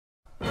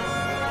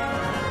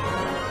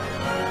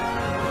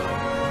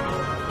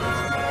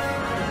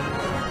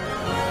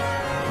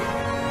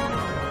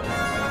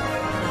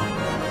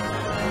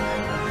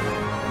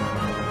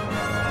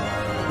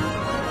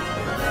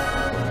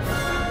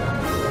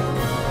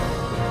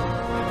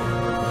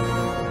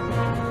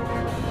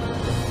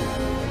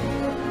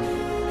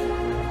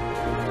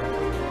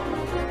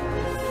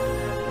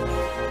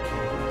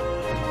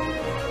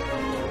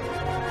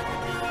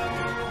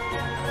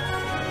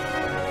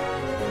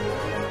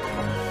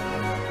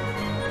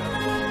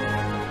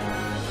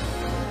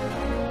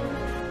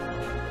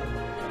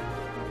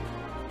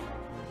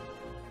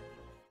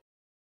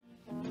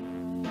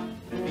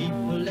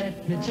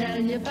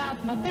tell you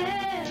about my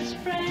best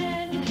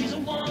friend. He's a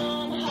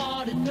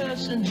warm-hearted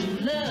person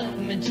who loved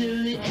me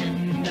till the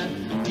end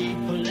of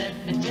people.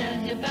 Let me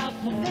tell you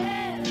about my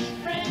best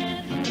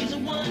friend. He's a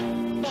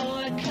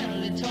one-boy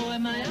cuddly toy,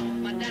 my up,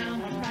 my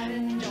down, my pride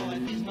and joy.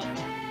 He's my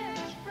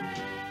best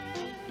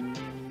friend.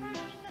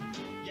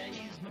 Yeah,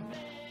 he's my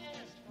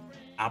best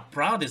friend. I'm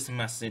proud of this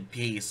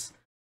masterpiece.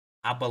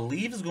 I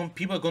believe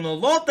people are gonna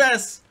love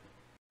this.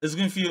 It's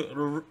gonna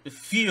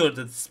feel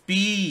the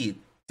speed,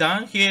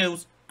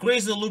 downhills,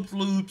 crazy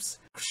loops,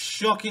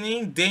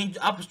 shocking, danger,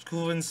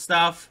 obstacle and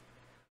stuff.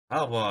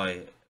 Oh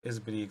boy, it's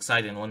a pretty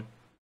exciting one.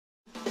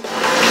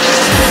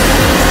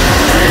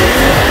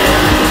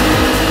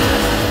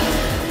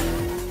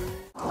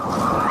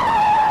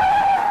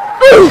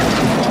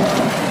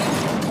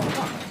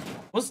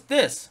 What's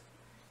this?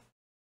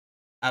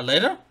 A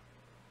letter?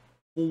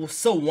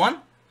 So one?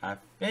 I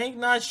think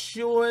not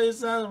sure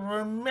is a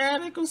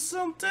romantic or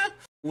something.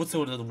 What's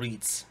what it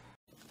reads?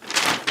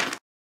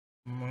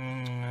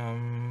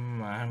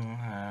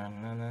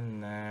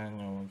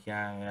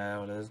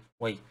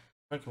 Wait,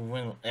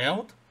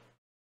 out?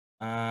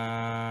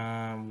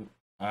 I'm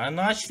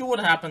not sure what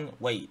happened.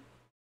 Wait,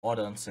 hold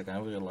on a second. I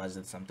realized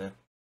it's something.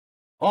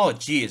 Oh,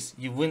 jeez,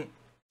 you went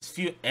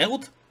feel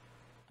out?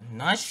 I'm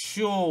not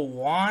sure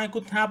why it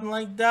could happen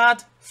like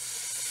that.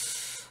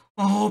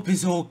 I hope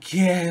it's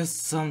okay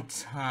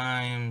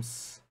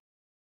sometimes.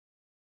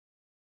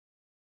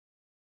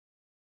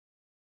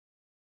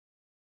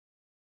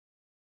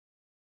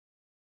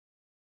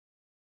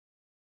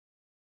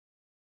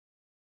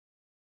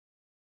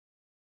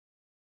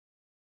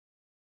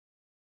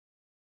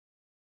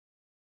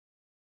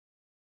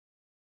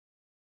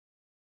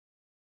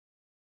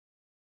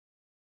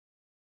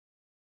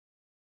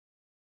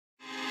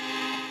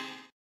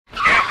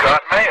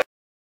 Got mail.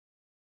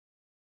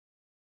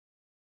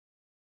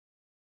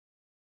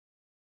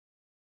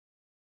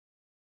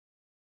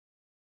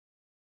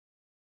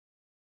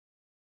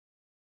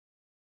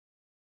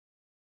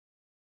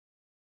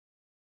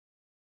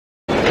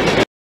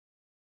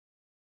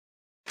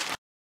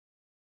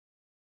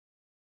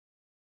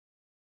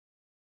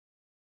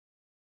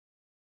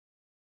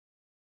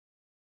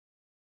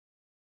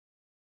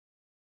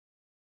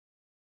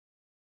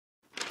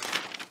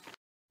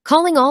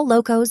 Calling all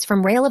locos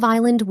from Rail of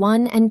Island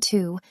 1 and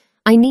 2.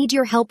 I need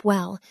your help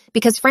well,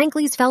 because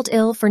Frankly's felt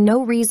ill for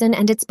no reason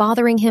and it's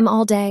bothering him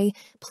all day.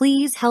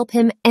 Please help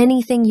him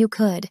anything you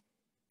could.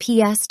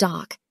 P.S.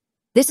 Doc.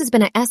 This has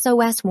been a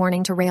SOS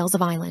warning to Rails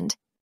of Island.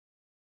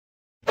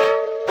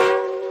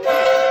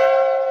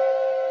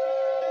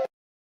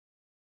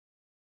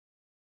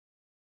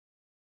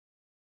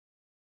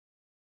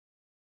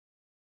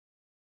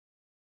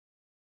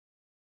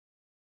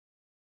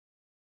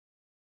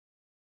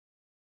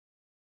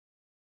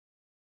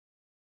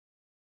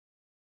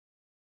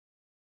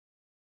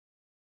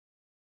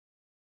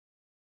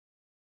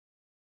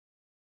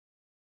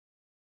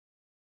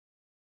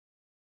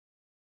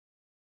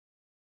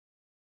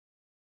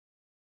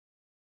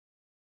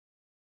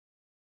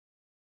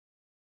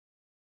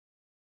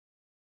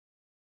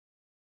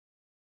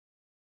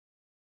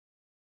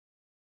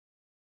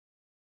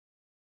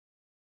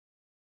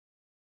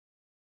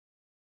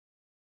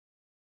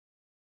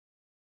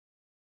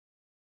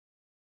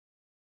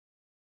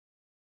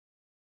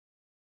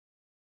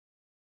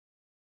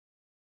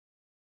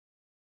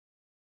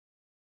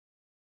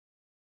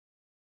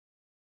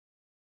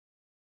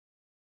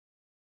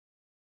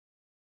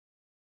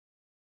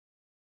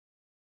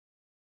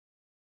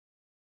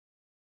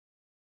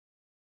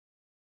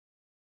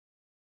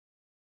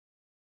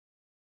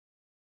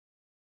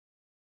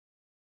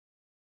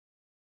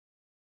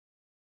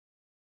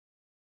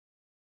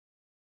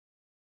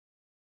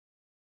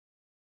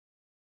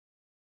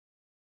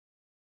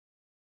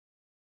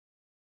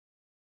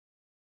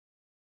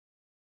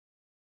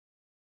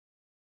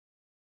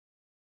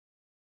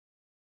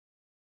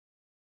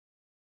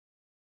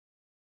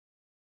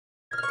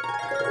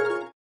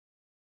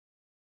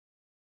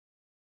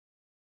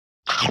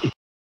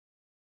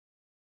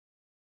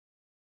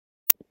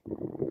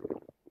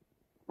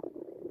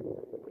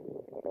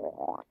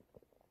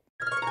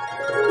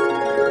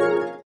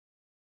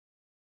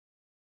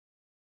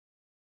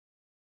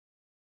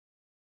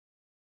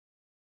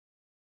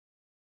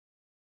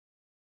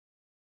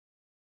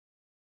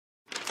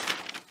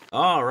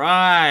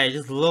 Alright,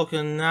 just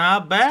looking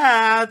not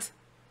bad.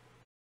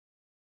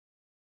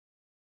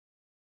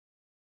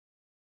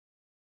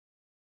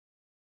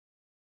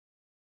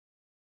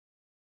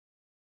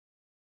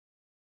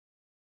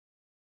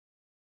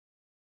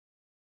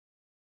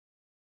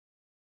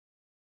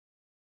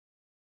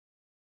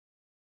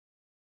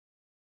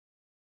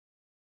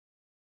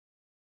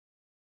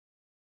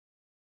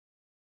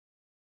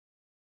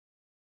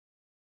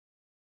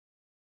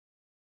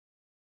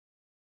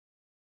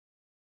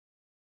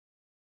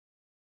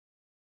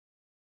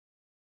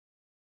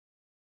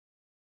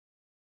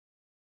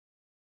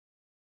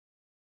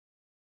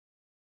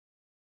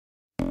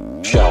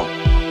 Shell,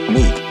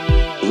 meat,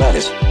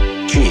 lettuce,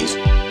 cheese.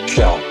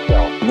 Shell,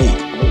 meat,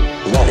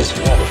 lettuce,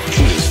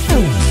 cheese.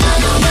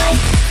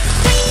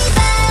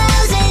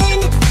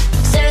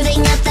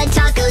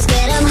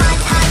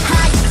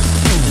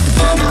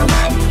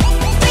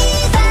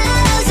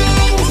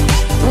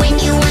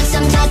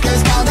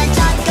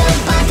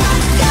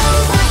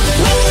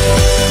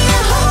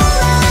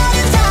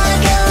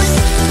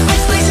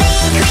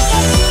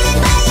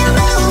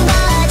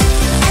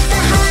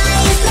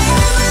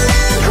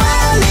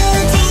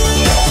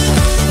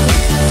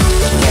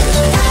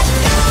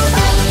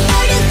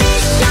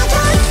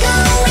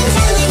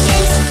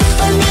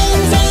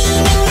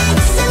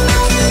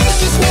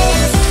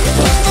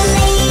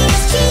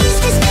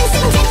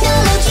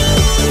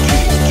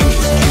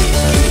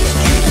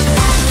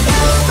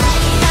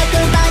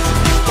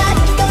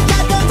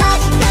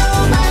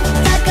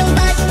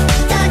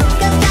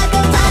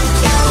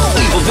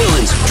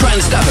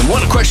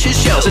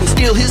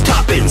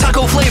 popping.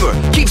 Taco flavor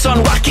keeps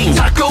on rocking.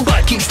 Taco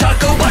butt keeps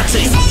taco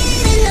butting.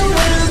 Saving the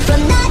world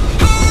from not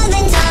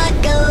having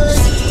tacos.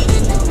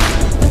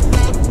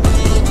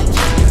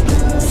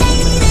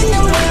 Saving the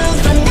world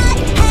from not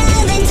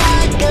having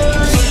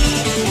tacos.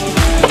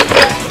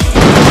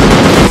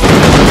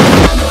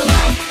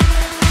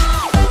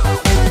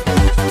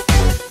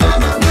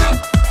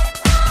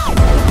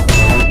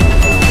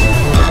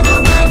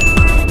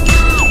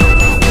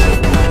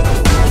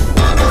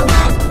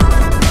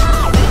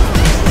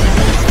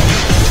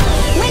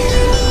 When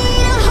you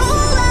need a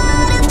whole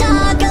lot of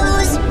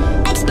tacos,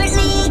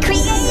 expertly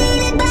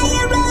created by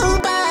a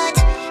robot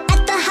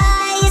at the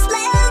highest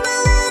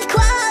level of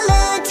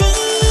quality.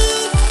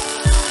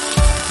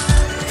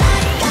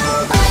 Taco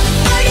Bot,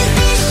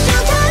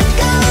 artificial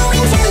taco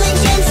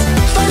intelligence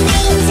for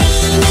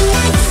maintaining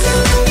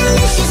maximum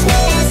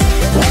deliciousness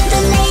with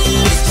the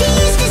latest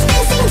cheese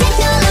dispensing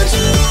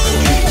technology.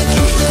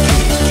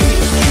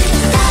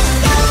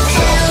 Taco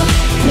Hell,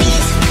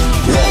 meat,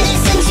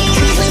 lettuce and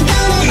cheese. We're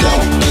gonna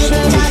get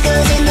eating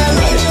tacos in the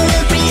legend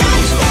of free.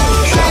 Taco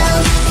Hell,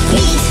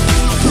 meat,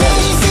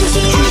 lettuce and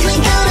cheese.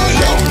 We're gonna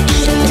get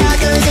eating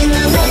tacos in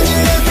the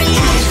legend of free.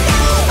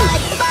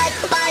 Bot, bot,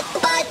 bot,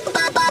 bot,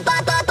 bot, bot,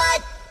 bot, bot,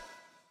 bot.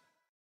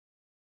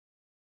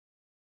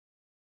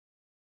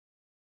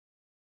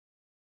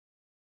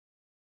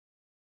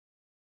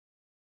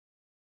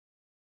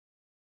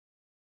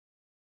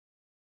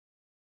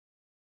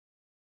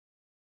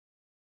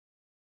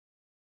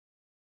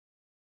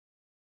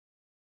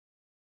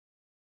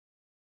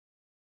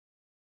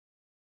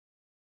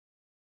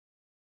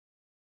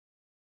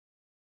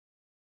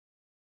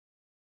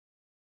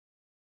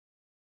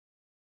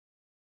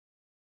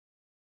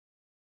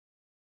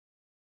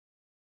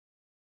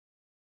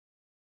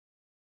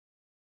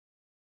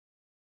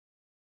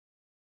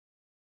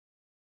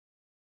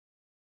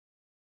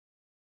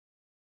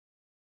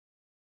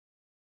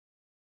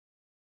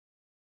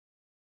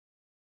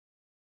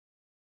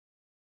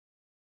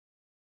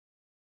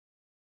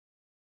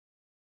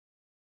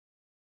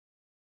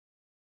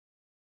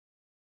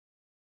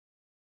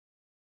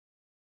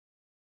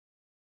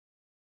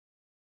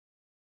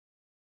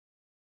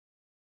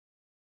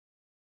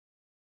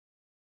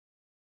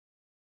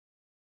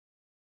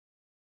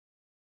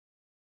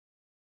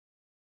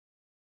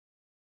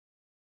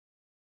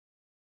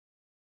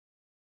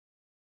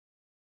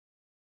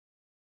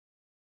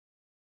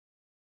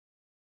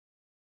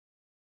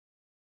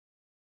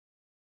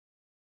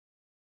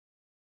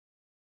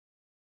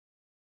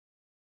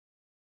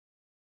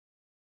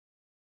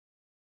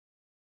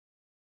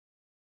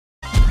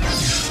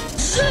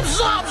 Zip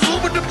zop,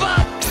 over the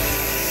bop.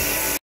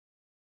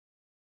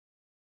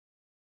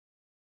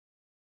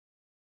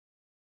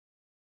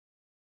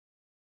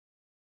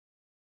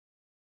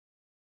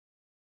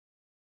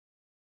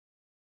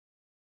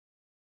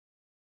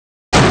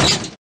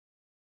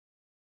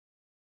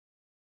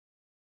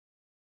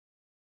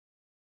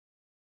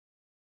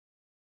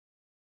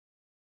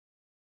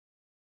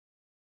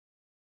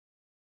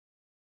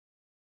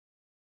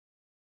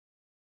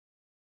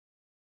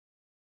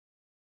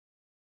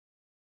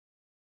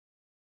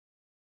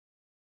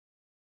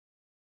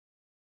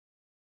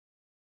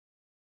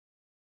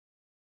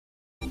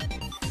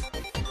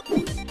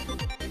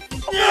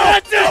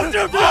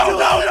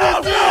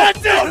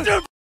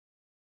 No.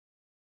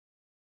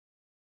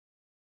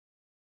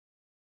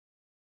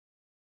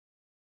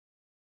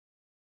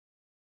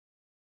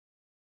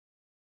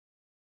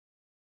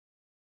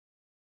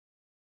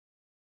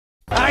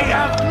 I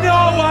have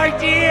no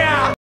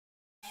idea.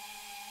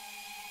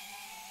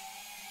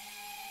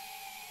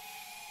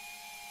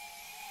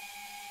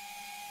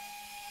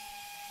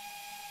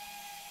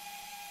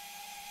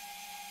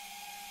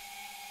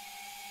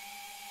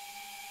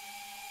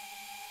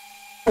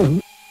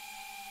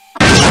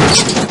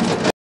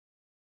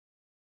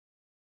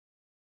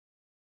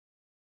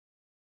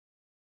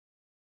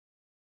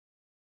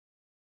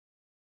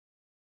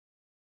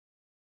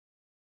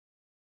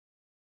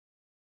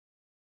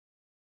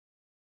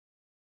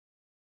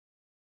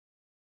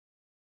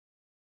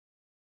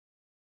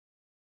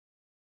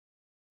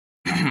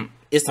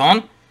 It's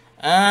on.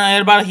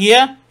 Everybody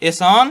here?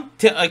 It's on.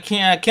 I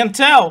can't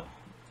tell.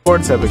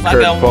 Reports have It's like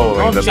occurred a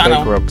following the channel.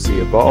 bankruptcy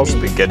of all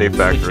spaghetti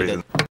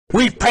factories.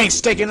 We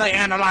painstakingly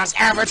analyze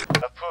average.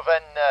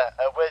 Proven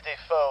ready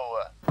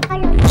for.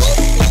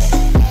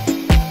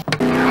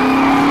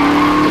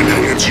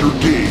 Enhance your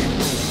game.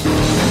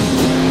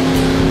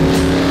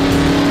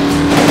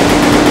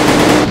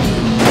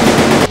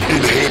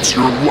 Enhance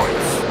your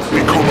life.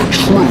 Become a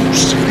true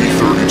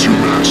CD32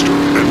 master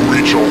and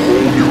reach a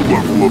whole new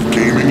level of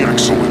gaming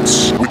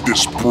excellence with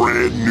this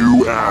brand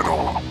new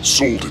add-on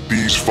sold at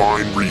these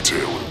fine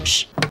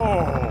retailers.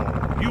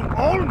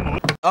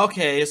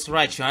 Okay, it's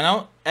right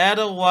channel.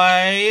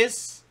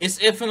 Otherwise, is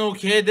everything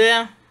okay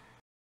there?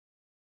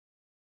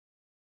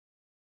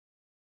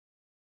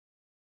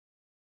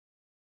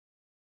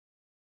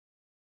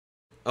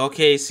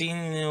 Okay,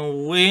 seeing a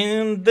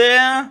win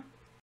there.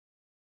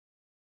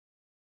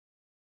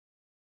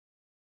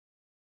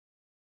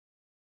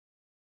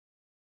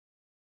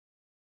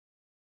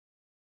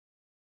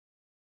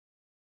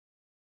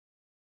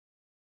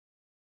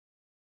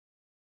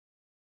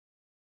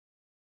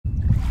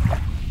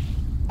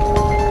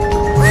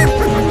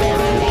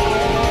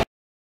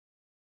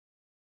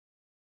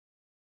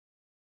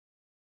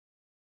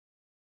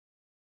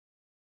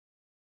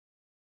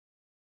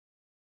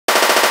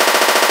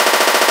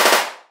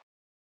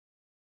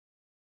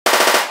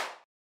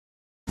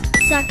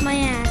 suck my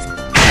ass.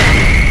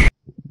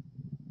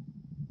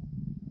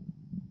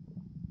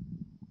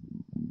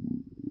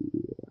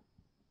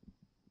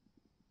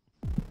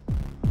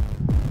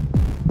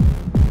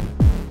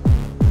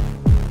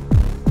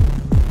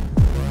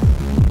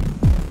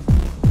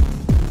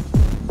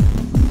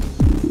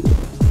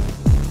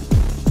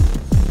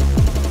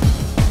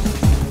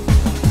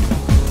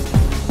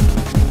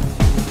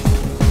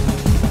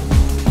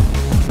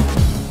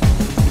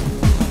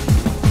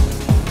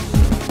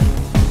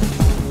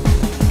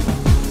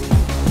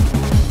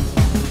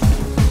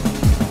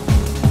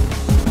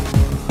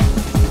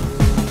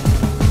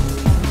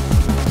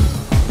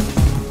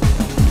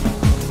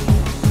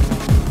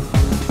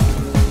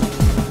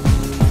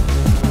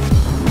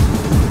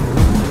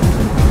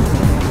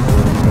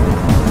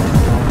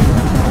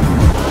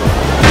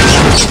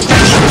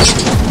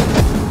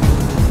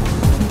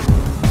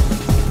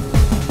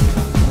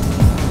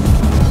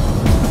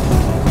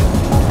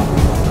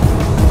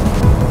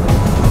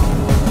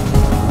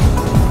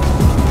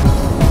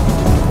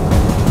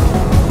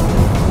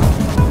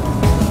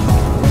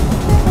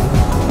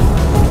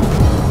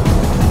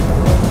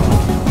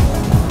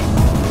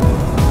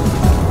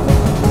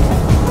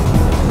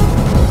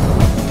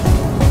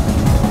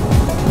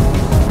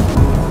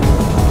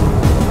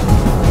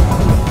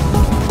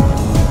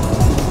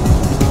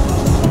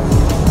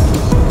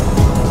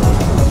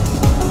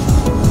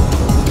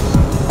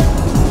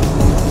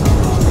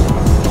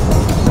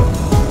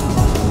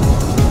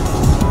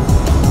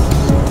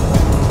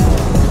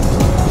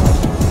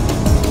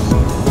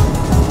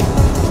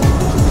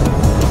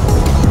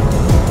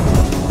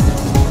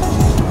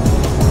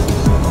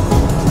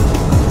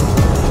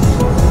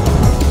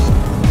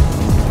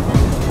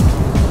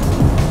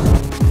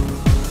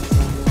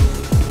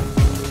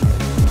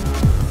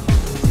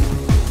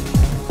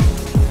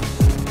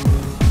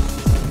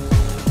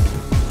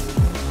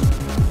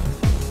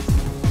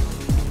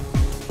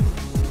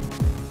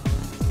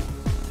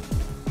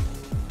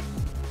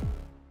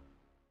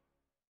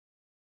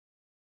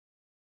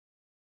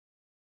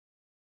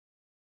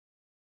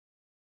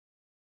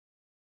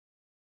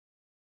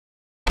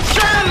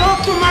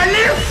 To my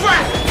little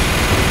friend!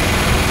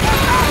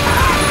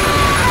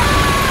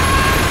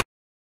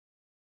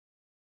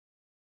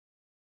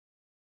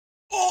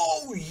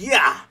 Oh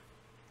yeah!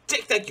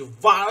 Take that, you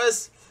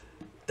virus!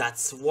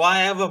 That's why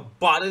I ever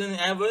bought it and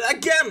ever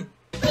again!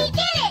 We did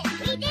it!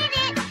 We did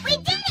it! We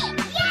did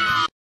it!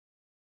 Yeah!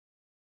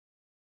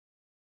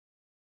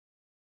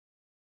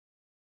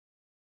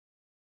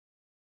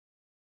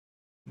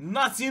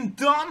 Nothing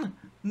done!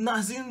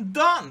 Nothing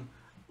done!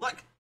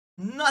 Like,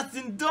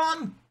 nothing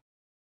done!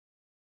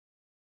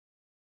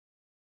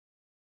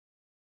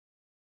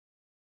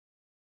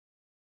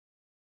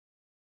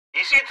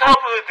 You see top of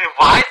the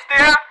device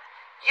there?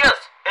 Yes,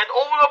 and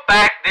over the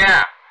back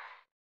there.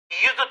 You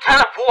use the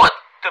teleport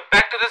to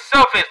back to the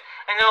surface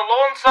and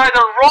alongside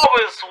the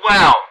rover as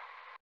well.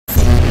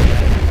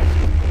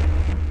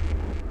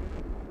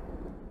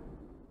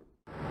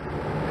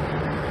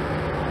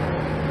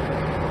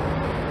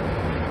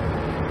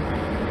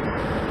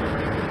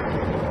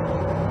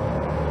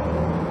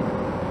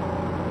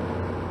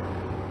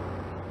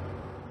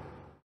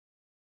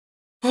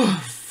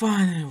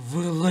 Finally,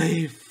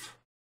 relief.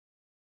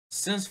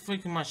 Since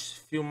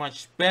feel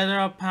much better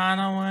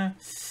apparently.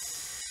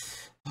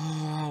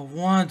 Oh, I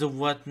wonder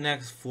what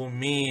next for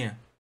me.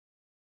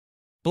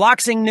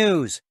 Bloxing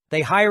News.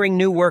 They hiring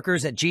new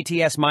workers at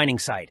GTS mining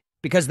site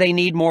because they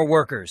need more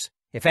workers.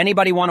 If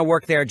anybody want to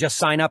work there, just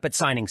sign up at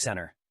Signing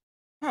Center.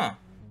 Huh.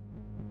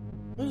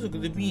 What is it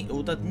gonna be?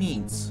 What that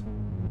means?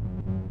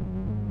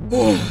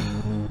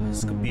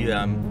 This could be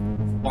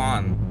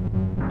fun.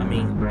 I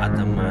mean, at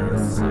the mine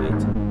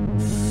site.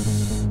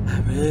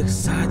 I'm really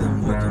excited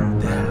I'm working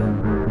there.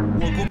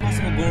 What could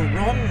possibly go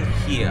wrong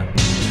here?